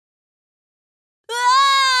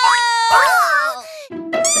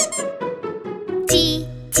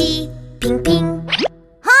PingPing.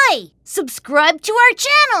 Hi! Subscribe to our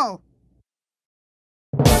channel!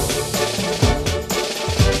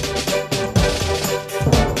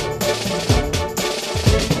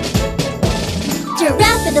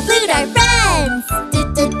 Giraffe and the flute are friends. Do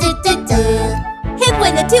do do do do. Hippo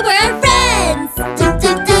and the tuba are friends. Do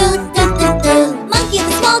do do do do do. Monkey and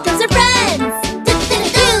the small drums are friends. Do do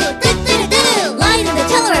do do do do. Lion and the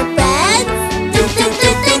cello are friends. Do do do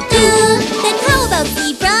do do. Then how about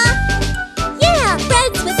zebra? Yeah,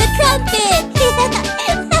 friends with the trumpet. Do do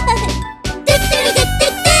do do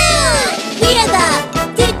do. We are the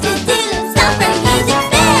do do do summer music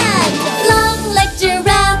band. Long-legged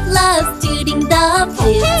giraffe loves tooting the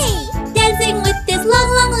flute. Dancing with his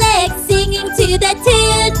long legs, singing to the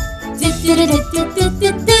tune. Do do do do do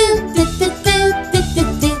do do do do do do do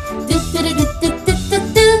do. Do do do do do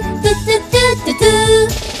do do do do do do.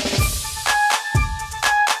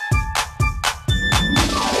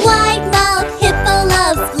 Wide-mouthed hippo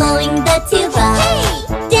loves blowing the tuba.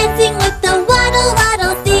 Dancing with the waddle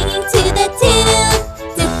waddle, singing to the tune.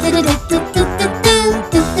 Do do do do do do do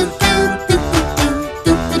do do do do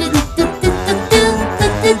do do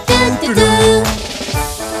do do do do.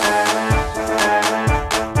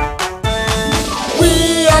 We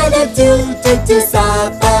are the do do do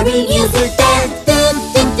safari music band. Do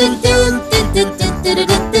do do do do do do do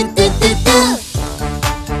do do do.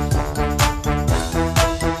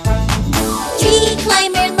 Tree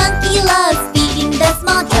climber monkey loves beating the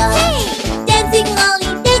small drum. Dancing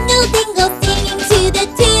lolly dingle dingle, singing to the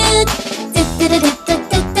tune. Do do do do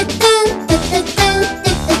do do do do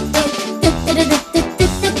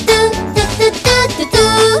do do.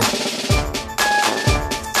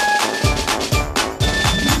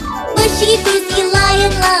 Bushy fuzzy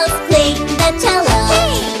lion loves playing the cello.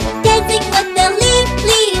 Dancing with the leaf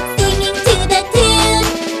leaf, singing to the tune.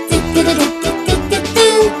 Do do do do do do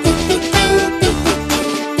do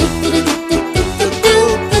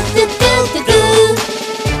do do do.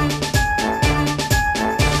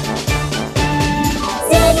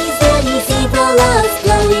 Zanny Zanny zebra loves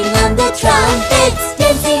blowing on the trumpets.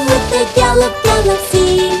 Dancing with the gallop gallop,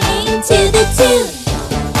 singing to the tune.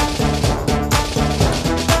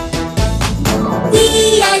 We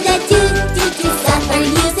are the do do do summer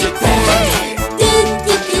music band. Do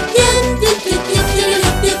do do do do do do do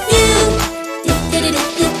do do. Do do do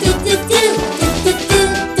do do do do do do do do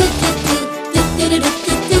do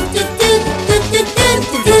do do do do do do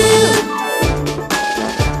do do.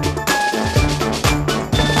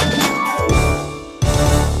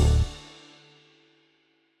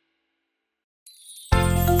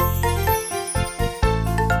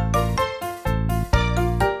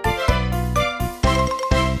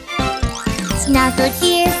 Snuggle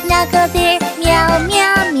here, snuggle there, meow,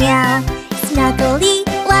 meow, meow. Snuggly,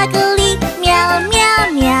 wuggly, meow, meow,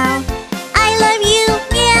 meow. I love you,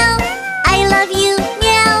 meow, I love you,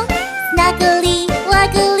 meow. Snuggly,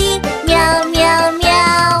 wuggly, meow, meow,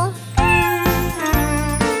 meow.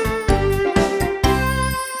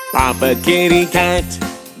 Papa kitty cat,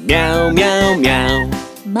 meow, meow, meow.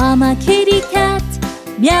 Mama kitty cat,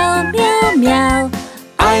 meow, meow, meow.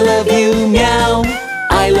 I love you, meow,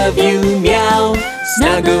 I love you, meow.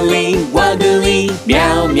 Snuggly, wuggly,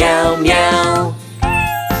 meow, meow, meow.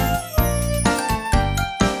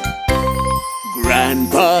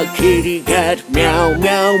 Grandpa kitty cat, meow,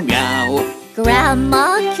 meow, meow.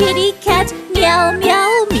 Grandma kitty cat, meow,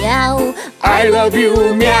 meow, meow. I love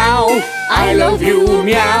you, meow, I love you,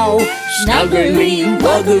 meow. Snuggly,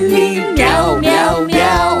 wuggly, meow, meow,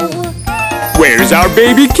 meow. Where's our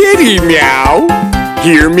baby kitty, meow?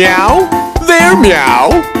 Here, meow, there,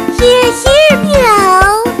 meow. Here, here,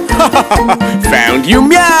 meow. Found you,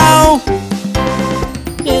 meow.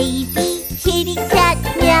 Baby kitty cat,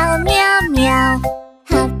 meow, meow, meow.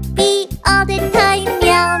 Happy all the time,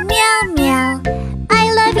 meow, meow, meow.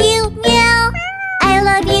 I love you, meow, I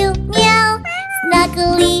love you, meow.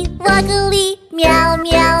 Snuggly, wuggly, meow,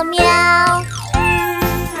 meow, meow.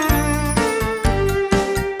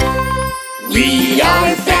 We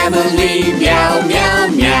are family, meow, meow,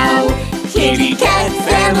 meow. Kitty cat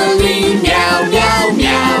family, meow, meow,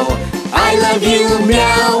 meow. I love you,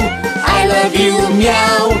 meow, I love you,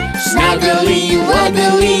 meow. Snuggly,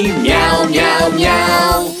 wuggly, meow, meow,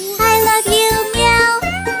 meow. I love you, meow,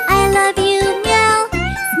 I love you, meow.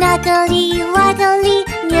 Snuggly, wuggly,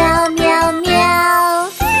 meow, meow, meow.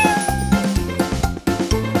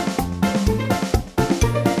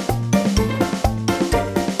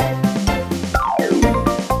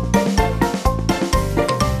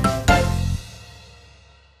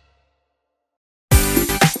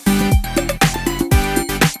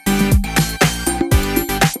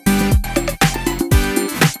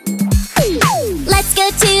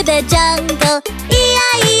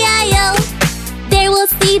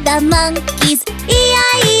 see the monkeys,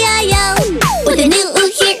 E-I-E-I-O. With a new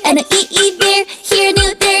ooh here and a ee-ee there, here a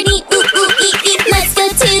new, there a new ooh ooh ee-ee. Let's go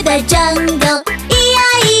to the jungle,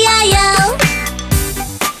 E-I-E-I-O.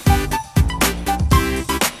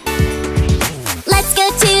 Let's go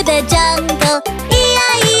to the jungle,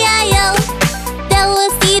 E-I-E-I-O. Then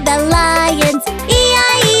we'll see the lions,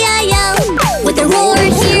 E-I-E-I-O. With a roar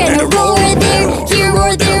here and a roar there, here a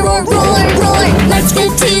roar, there a roar, roar, roar. Let's go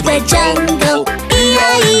to the jungle,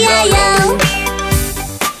 E-I-E-I-O.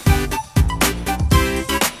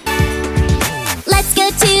 Let's go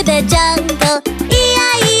to the jungle,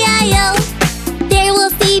 E-I-E-I-O. There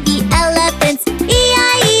we'll see the elephants,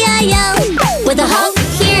 E-I-E-I-O. With a honk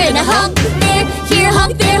here and a honk there, here a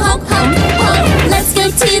honk, there a honk, honk, honk. Let's go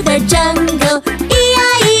to the jungle,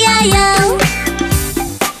 E-I-E-I-O.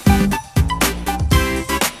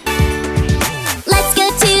 Let's go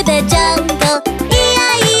to the jungle,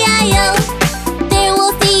 E-I-E-I-O. There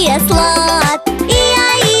we'll see a sloth,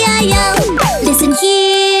 E-I-E-I-O. Listen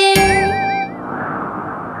here,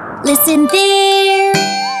 listen there.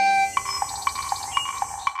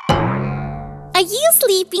 Are you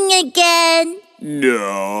sleeping again? No.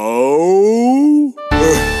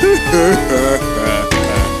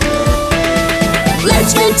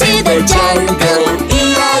 Let's go to the jungle,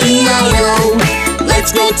 E-I-E-I-O.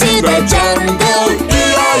 Let's go to the jungle,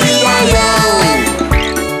 E-I-E-I-O.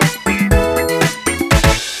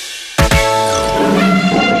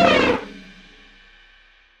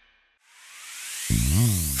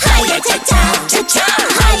 Hiya cha-cha, cha-cha,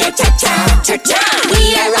 hiya cha-cha, cha-cha.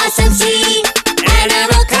 We are awesome sea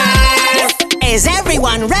animal cars. Is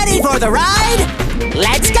everyone ready for the ride?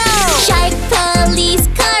 Let's go! Shark police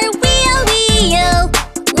car, wheel, wheel.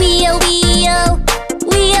 Wheel, wheel,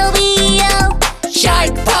 wheel, wheel.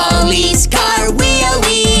 Shark police car, wheel,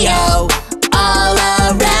 wheel, all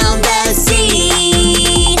around the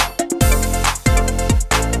sea.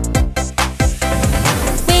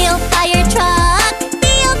 Wheel, fire truck,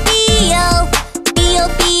 wheel, wheel. Wheel,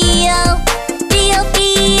 wheel, wheel,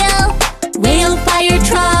 wheel. Wheel fire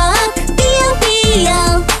truck, Wheel,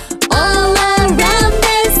 wheel, all around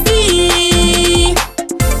the sea.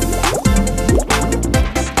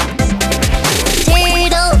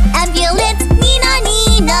 Turtle ambulance, Nina,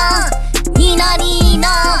 Nina. Nina,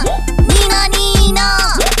 Nina. Nina, Nina.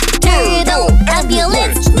 Turtle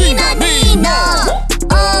ambulance, Nina, Nina.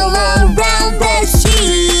 All around the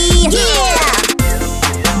sea. Yeah!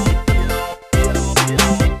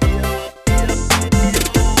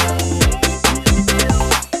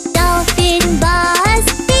 Dolphin bus,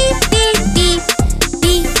 beep, beep, beep.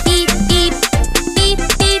 Beep, beep, beep. Beep,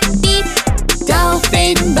 beep, beep.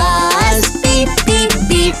 dolphin bus, beep, beep,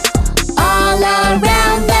 beep, All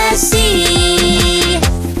around the sea.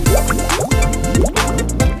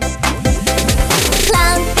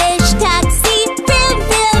 Clownfish taxi, vroom,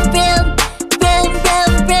 vroom, vroom. Vroom,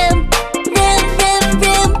 vroom, vroom. Vroom, vroom,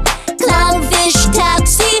 vroom. Clownfish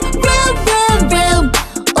taxi, vroom, vroom, vroom.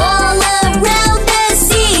 All around the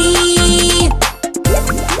sea.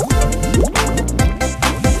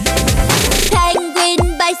 Penguin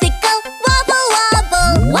bicycle, wobble,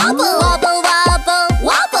 wobble. Wobble, wobble, wobble.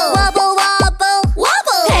 Wobble, wobble, wobble.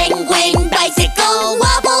 Wobble. Penguin bicycle,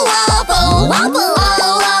 wobble, wobble. Wobble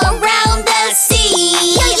all around the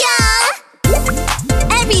sea. Yeah!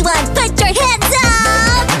 Everyone put your hands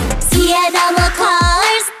up! See animal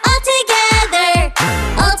cars all together.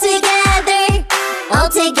 All together. All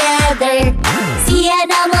together. See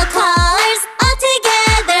animal cars all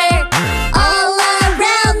together. All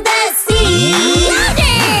around the sea.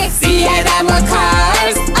 Louder! See animal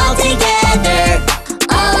cars all together.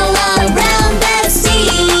 All around the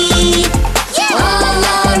sea. Yeah! All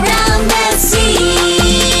around the sea.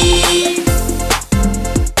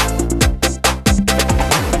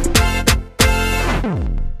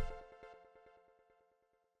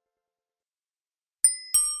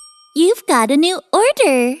 You've got a new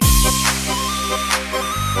order.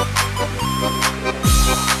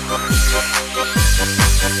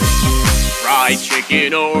 Fried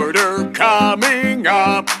chicken order coming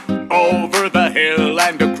up. Over the hill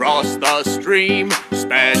and across the stream.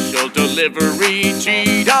 Special delivery,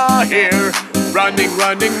 Cheetah here. Running,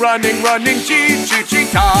 running, running, running, ChiChi,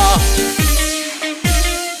 Cheetah.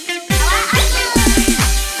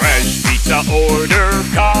 Fresh pizza order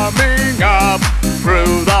coming up.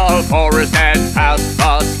 Through the forest and past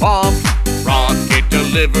the swamp. Rocket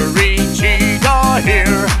delivery, Cheetah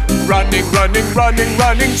here. Running, running, running,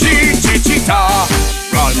 running, ChiChi, Cheetah.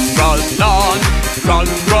 Run, run, on, run,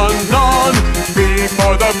 run, on.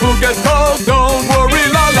 Before the food gets cold, don't worry,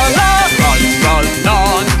 la la la. Run, run,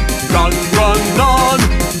 on, run, run, on.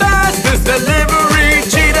 Fastest delivery,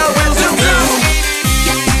 Cheetah.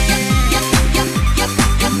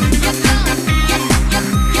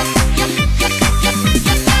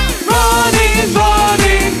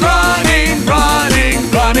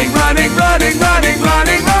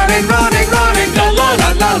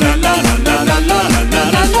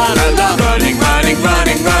 la la la. Running, running,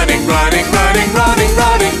 running, running, running, running, running,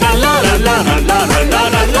 running, la la la la la la la la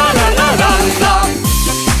la la la la la.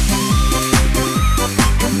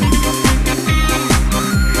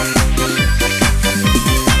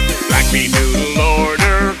 Black bean noodle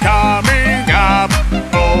order coming up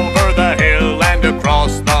over the hill and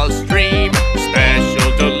across the stream.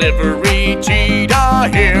 Special delivery, Cheetah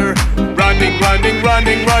here. Running, running,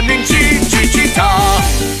 running, running, ChiChi, Cheetah.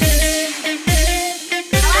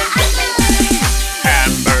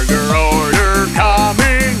 Hamburger order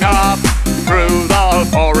coming up through the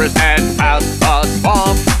forest and past the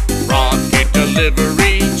swamp. Rocket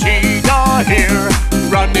delivery, Cheetah here.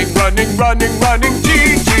 Running, running, running, running,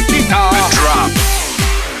 ChiChi, Cheetah. Drop.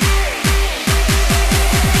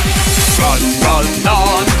 Run, run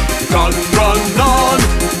on, run, run on.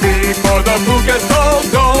 Before the food gets cold,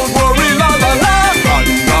 don't worry, la la la. Run,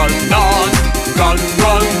 run on, run,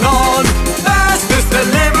 run on. Fastest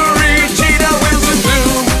delivery, Cheetah will zoom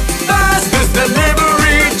zoom. Fastest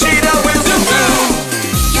delivery, Cheetah will zoom zoom.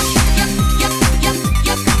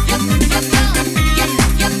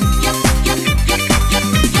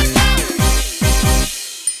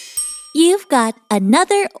 You've got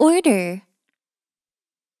another order.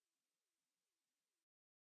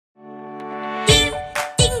 Ding,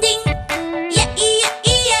 ding, ding. Yeah, yeah,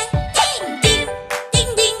 yeah. Ding, ding,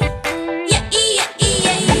 ding, ding. Yeah, yeah,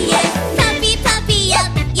 yeah, yeah. Puppy, puppy,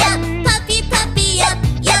 yup, yup. Puppy, puppy, yup,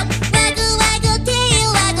 yup. Waggle, waggle, tail,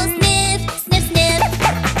 waggle, sniff, sniff, sniff.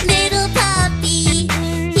 Little puppy,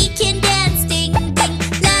 he can dance, ding, ding.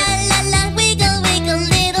 La, la, la, wiggle, wiggle,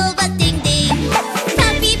 little butt, ding, ding.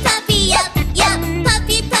 Puppy, puppy, yup, yup.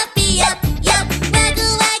 Puppy, puppy, yup, yup.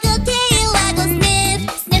 Waggle, waggle, tail, waggle, sniff,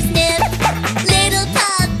 sniff, sniff. Little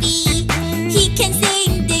puppy, he can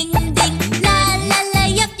sing, ding, ding. La, la, la,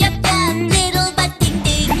 yup, yup, yup. Little butt, ding,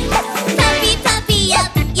 ding. Puppy, puppy,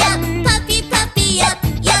 yup, yup. Puppy, puppy, yup,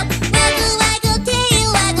 yup. Waggle, waggle, tail,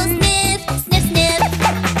 waggle, sniff, sniff, sniff.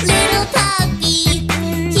 Little puppy,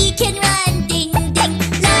 he can run, ding, ding.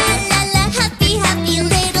 La, la, la, happy, happy,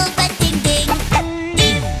 little butt, ding, ding.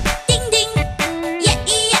 Ding, ding, ding. Yeah,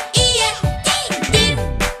 yeah, yeah. Ding, ding,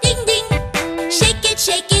 ding, ding. Shake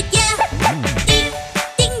it, yeah. Ding,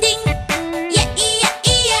 ding, ding. Yeah, yeah,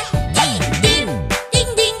 yeah. Ding, ding,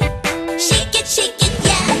 ding, ding. Shake it,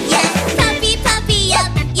 yeah, yeah. Puppy, puppy,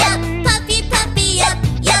 yup, yup. Puppy, puppy, yup,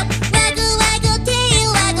 yup. Waggle, waggle, tail,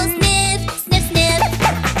 waggle, sniff, sniff, sniff.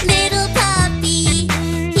 Little puppy,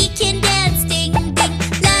 he can dance, ding, ding.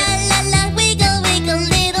 La, la, la, wiggle, wiggle,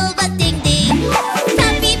 little butt, ding, ding.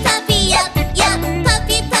 Puppy, puppy, yup, yup.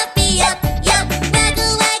 Puppy, puppy, yup, yup.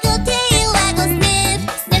 Waggle, waggle, tail, waggle, sniff,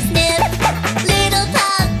 sniff, sniff. Little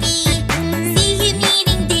puppy, see him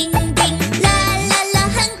eating, ding, ding. La, la, la,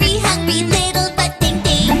 hungry, hungry, little butt, ding,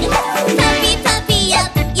 ding. Puppy, puppy,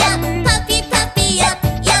 yup, yup. Puppy, puppy, yup,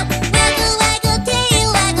 yup. Waggle, waggle, tail,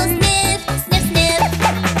 waggle, sniff, sniff, sniff.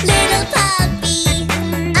 Little puppy,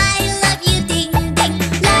 I love you, ding, ding.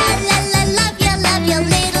 La, la, la, love you,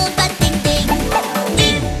 little butt, ding, ding.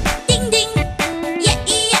 Ding, ding, ding. Yeah,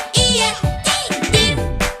 yeah, yeah. Ding, ding,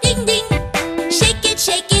 ding, ding. Shake it,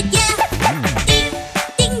 yeah. Ding,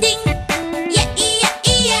 ding, ding. Yeah, yeah,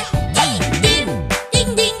 yeah. Ding, ding, ding,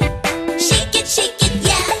 ding. Shake it,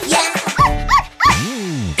 yeah, yeah.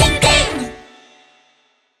 Ding, ding.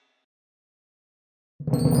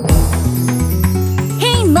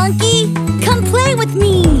 Hey, monkey, come play with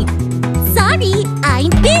me. Sorry, I'm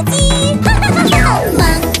busy.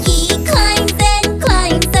 Monkey climbs and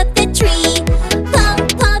climbs up the tree. Pom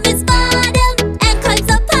pom is bottom and climbs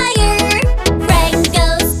up higher. Friend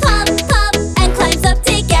goes pop pop and climbs up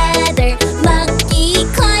together. Monkey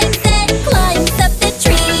climbs and climbs up the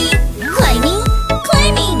tree. Climbing,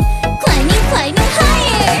 climbing, climbing, climbing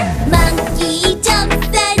higher. Monkey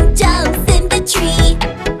jumps and jumps in the tree.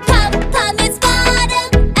 Pom pom is bottom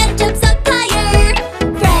and jumps up higher.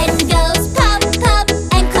 Friend goes pop pop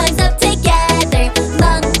and climbs up together.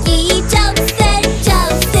 Monkey jumps and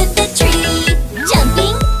jumps in the tree.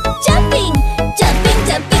 Jumping, jumping, jumping,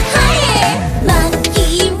 jumping higher.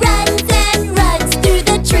 Monkey runs and runs through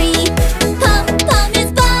the tree. Pom pom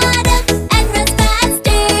is bottom and runs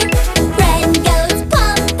faster. Friend goes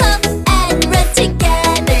pom pom and runs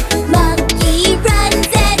together. Monkey runs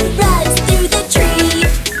and runs through the tree.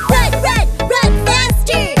 Run, run, run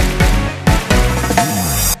faster!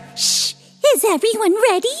 Shh! Is everyone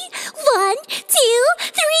ready? 1, 2,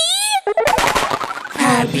 3.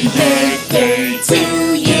 Happy birthday to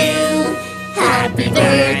you. Happy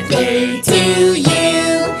birthday to you.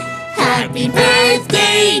 Happy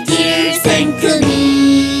birthday, dear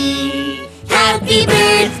Sankumi. Happy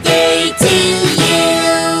birthday to you.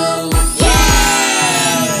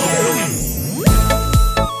 Yay!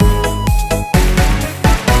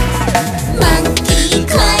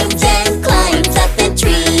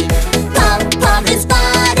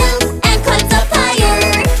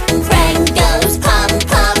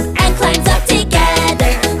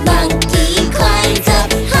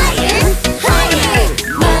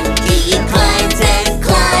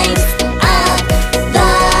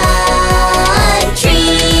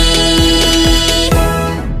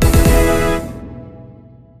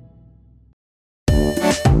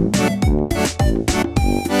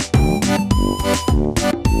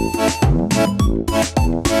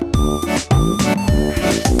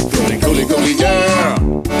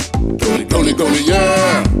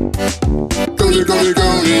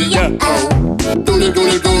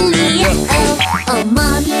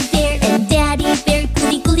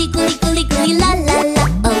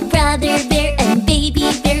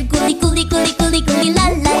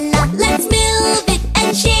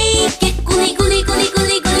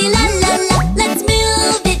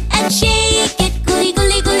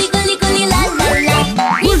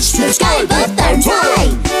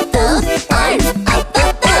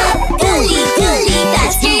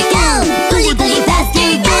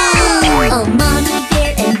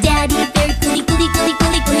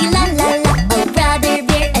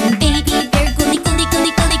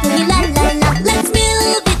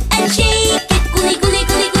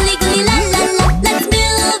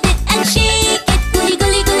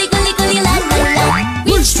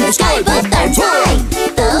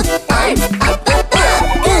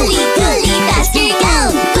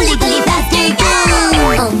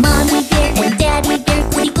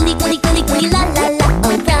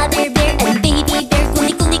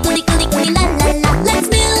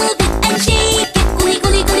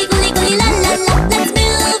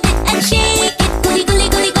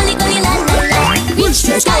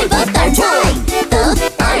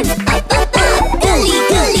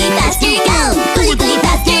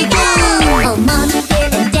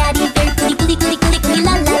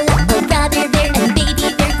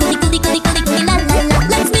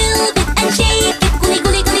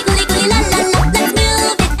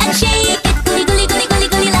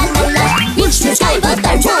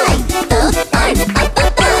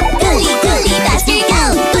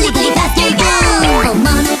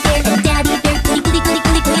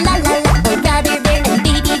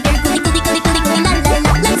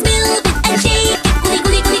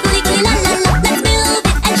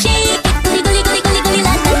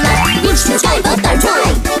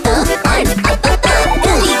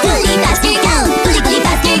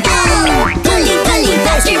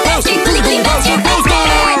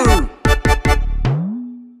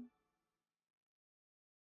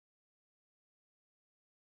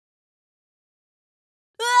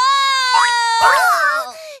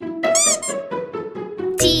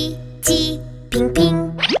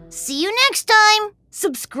 PingPing. See you next time.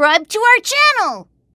 Subscribe to our channel.